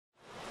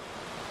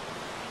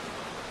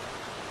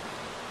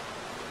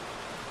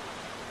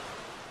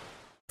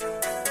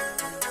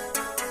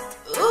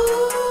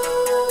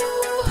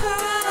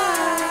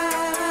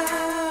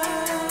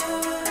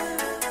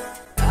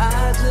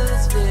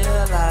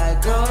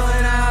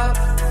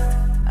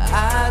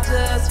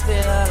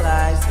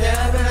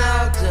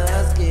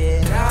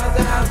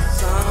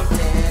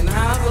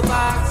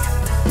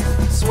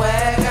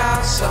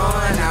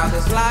out,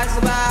 this life's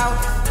about.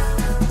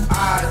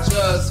 I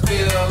just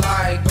feel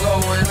like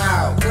going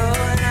out.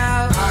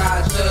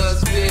 I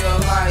just feel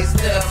like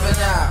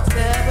stepping out.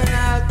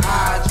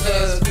 I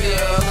just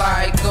feel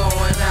like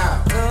going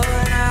out.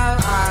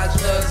 I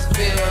just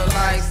feel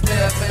like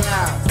stepping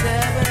out.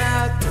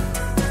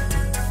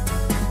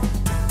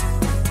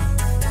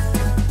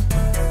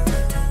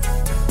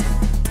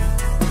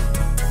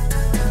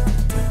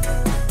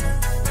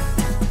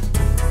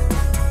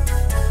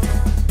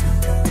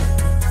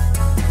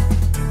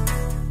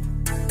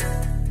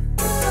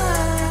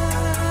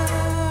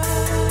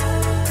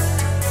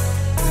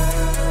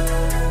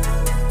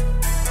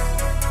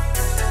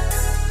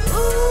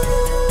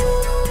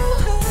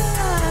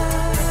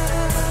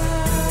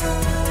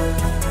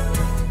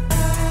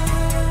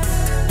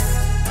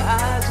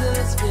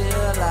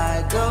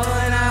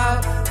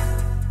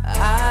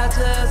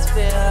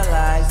 Feel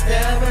like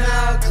stepping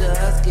out,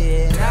 just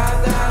getting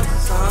out, got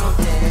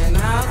something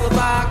out the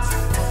box.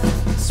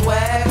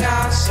 Swag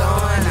out,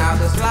 showing out,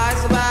 this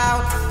life's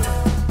about.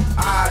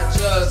 I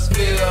just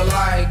feel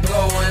like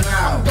going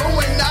out.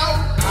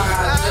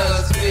 I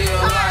just feel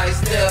like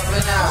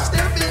stepping out.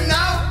 I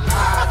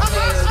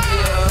just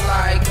feel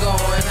like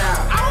going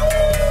out.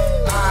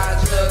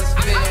 I just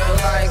feel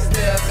like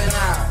stepping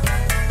out.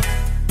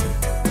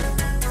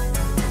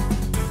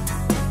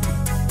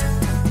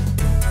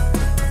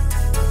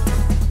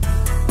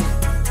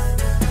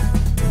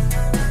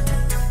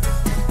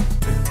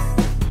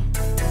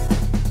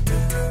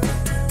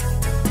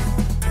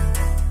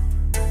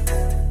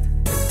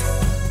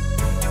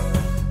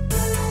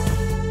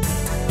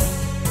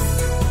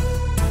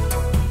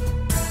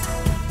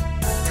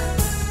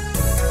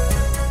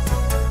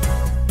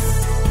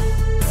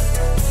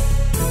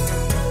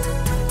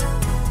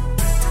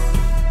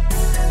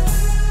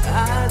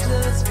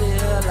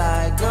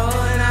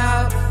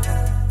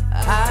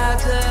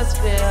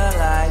 Feel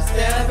like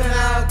stepping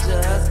out,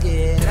 just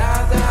get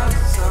out, got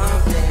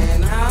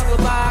something out the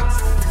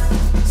box.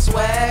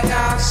 Swag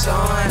out,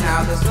 showing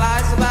out, this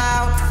life's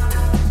about.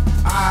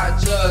 I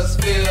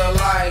just feel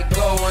like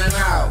going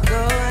out.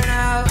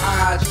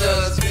 I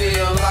just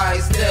feel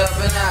like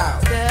stepping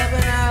out.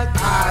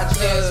 I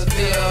just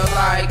feel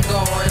like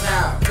going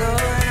out.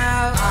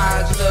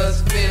 I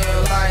just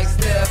feel like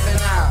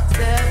stepping out.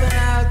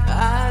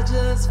 I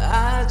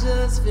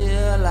just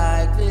feel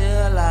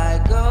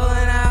like going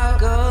out.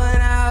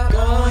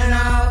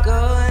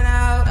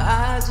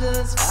 I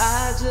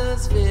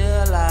just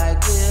feel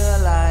like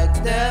stepping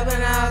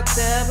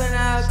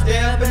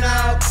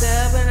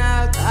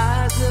out.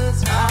 I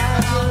just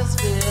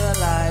feel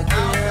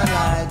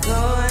like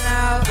going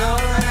out.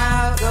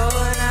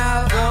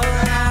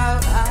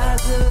 I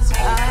just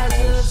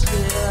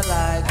feel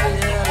like stepping out.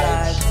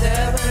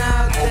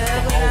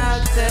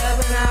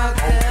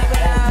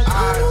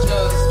 I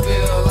just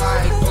feel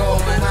like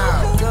going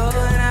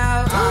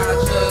out. I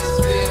just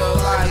feel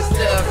like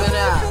stepping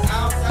out.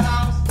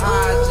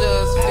 I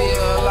just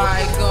feel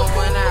like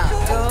going out.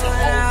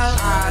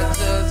 I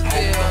just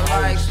feel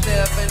like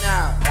stepping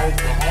out.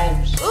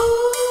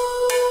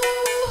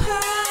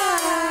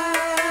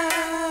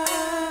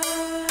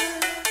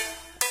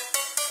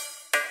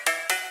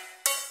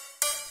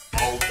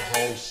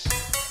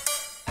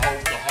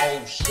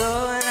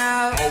 Going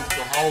out,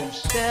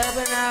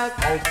 stepping out,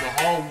 going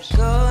out,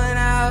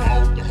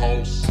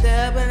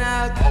 stepping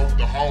out,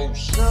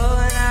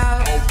 going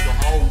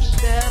out.